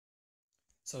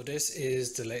So this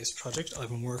is the latest project I've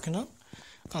been working on.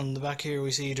 On the back here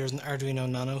we see there's an Arduino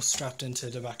Nano strapped into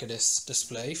the back of this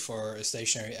display for a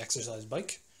stationary exercise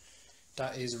bike.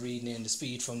 That is reading in the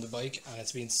speed from the bike and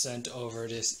it's being sent over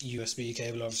this USB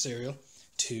cable over serial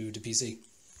to the PC.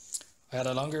 I had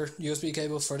a longer USB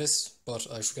cable for this, but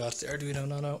I forgot the Arduino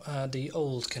Nano had the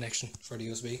old connection for the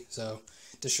USB, so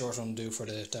the short one will do for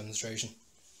the demonstration.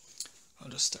 I'll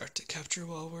just start to capture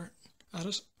while we're at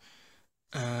it.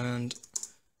 And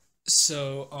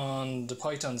so on the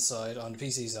Python side, on the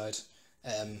PC side,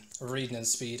 we're reading in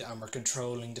speed and we're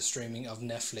controlling the streaming of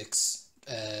Netflix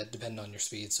depending on your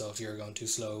speed. So if you're going too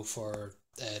slow for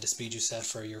the speed you set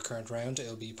for your current round,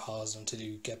 it'll be paused until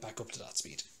you get back up to that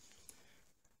speed.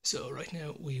 So right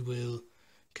now we will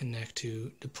connect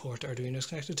to the port Arduino is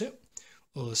connected to.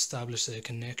 We'll establish a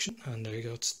connection and there you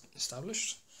go, it's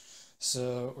established.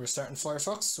 So we're starting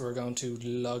Firefox, so we're going to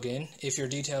log in. If your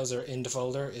details are in the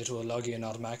folder, it will log you in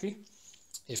automatically.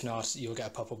 If not, you'll get a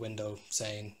pop-up window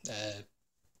saying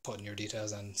put in your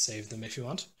details and save them if you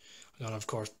want. I'm going to, of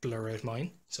course, blur out mine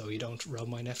so you don't rob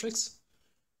my Netflix.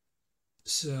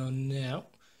 So now,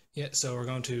 so we're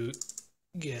going to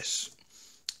get,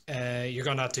 you're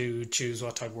going to have to choose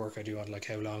what type of workout you want, like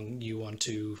how long you want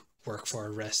to work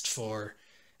for, rest for,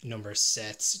 number of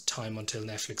sets, time until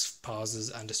Netflix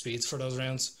pauses, and the speeds for those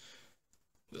rounds.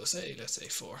 We'll say, let's say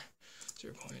 4,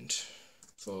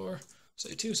 0.4,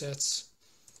 say 2 sets,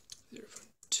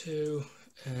 0.2,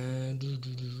 and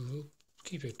we'll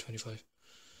keep it 25.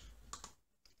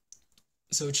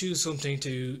 So choose something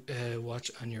to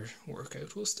watch and your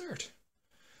workout will start.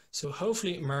 So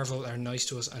hopefully Marvel are nice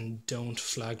to us and don't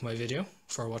flag my video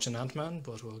for watching Ant-Man,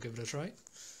 but we'll give it a try.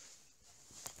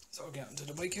 So I'll get into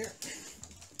the bike here.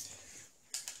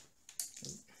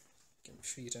 Get my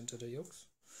feet into the yokes.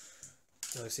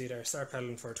 So I see there, start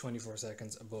pedaling for 24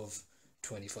 seconds above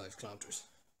 25 kilometers.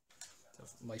 So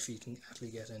my feet can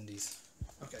actually get in these.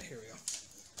 Okay, here we go.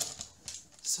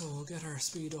 So we'll get our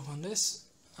speed up on this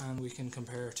and we can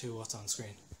compare to what's on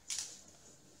screen.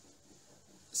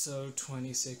 So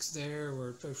 26 there,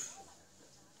 we're about,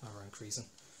 we're increasing.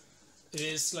 It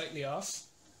is slightly off.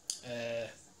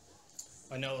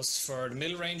 I noticed for the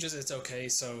middle ranges it's okay,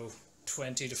 so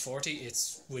 20 to 40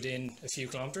 it's within a few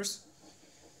kilometers,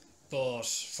 but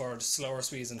for the slower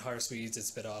speeds and higher speeds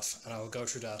it's a bit off, and I'll go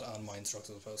through that on my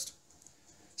Instructables Post.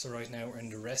 So right now we're in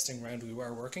the resting round we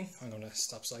were working. I'm going to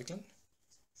stop cycling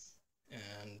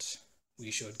and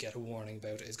we should get a warning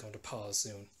about it's going to pause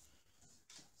soon.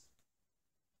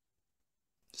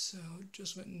 So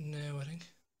just went now, I think.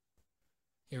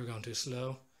 Here we're going too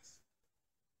slow.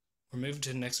 We're moving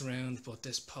to the next round, but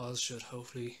this pause should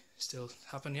hopefully still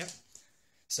happen, yeah.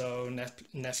 So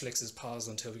Netflix is paused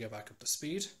until we get back up to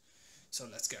speed. So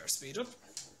let's get our speed up.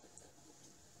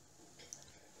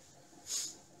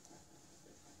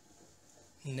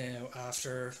 Now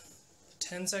after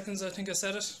 10 seconds, I think I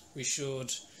said it, we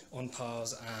should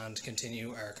unpause and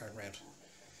continue our current round.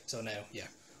 So now, yeah,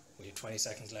 we have 20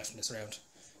 seconds left in this round.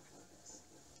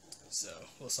 So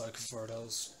we'll cycle for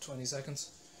those 20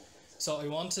 seconds. So I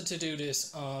wanted to do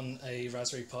this on a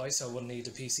Raspberry Pi, so I wouldn't need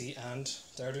the PC and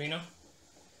the Arduino.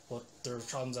 But the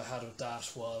problems I had with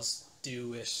that was due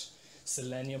with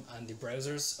Selenium and the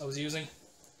browsers I was using.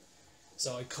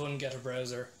 So I couldn't get a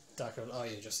browser that could, oh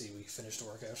you just see we finished the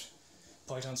workout.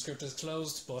 Python script is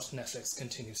closed, but Netflix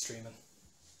continues streaming.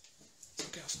 So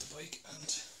get off the bike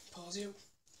and pause you.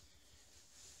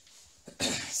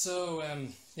 So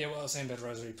yeah, what I was saying about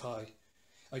Raspberry Pi.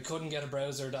 I couldn't get a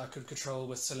browser that could control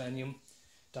with Selenium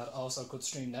that also could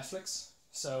stream Netflix.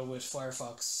 So with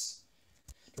Firefox,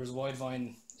 there's a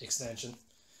Widevine extension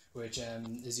which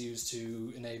is used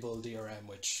to enable DRM,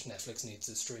 which Netflix needs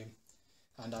to stream,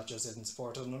 and that just isn't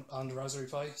supported on the Raspberry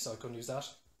Pi, so I couldn't use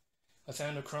that. I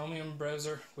found a Chromium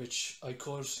browser which I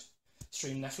could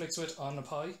stream Netflix with on the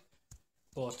Pi,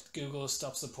 but Google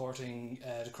stopped supporting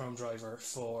the Chrome driver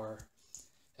for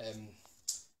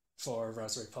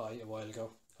Raspberry Pi a while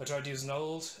ago. I tried to use an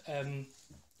old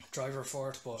driver for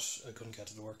it, but I couldn't get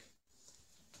it to work.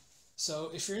 So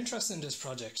if you're interested in this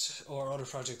project or other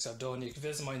projects I've done, you can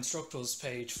visit my Instructables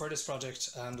page for this project,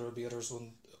 and there will be other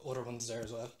ones there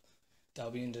as well.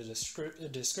 That'll be in the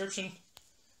description.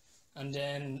 And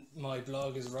then my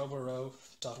blog is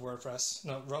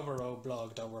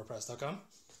roborowblog.wordpress.com.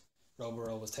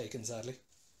 Roborow was taken sadly.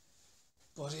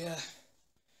 But yeah,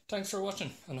 thanks for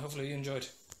watching and hopefully you enjoyed.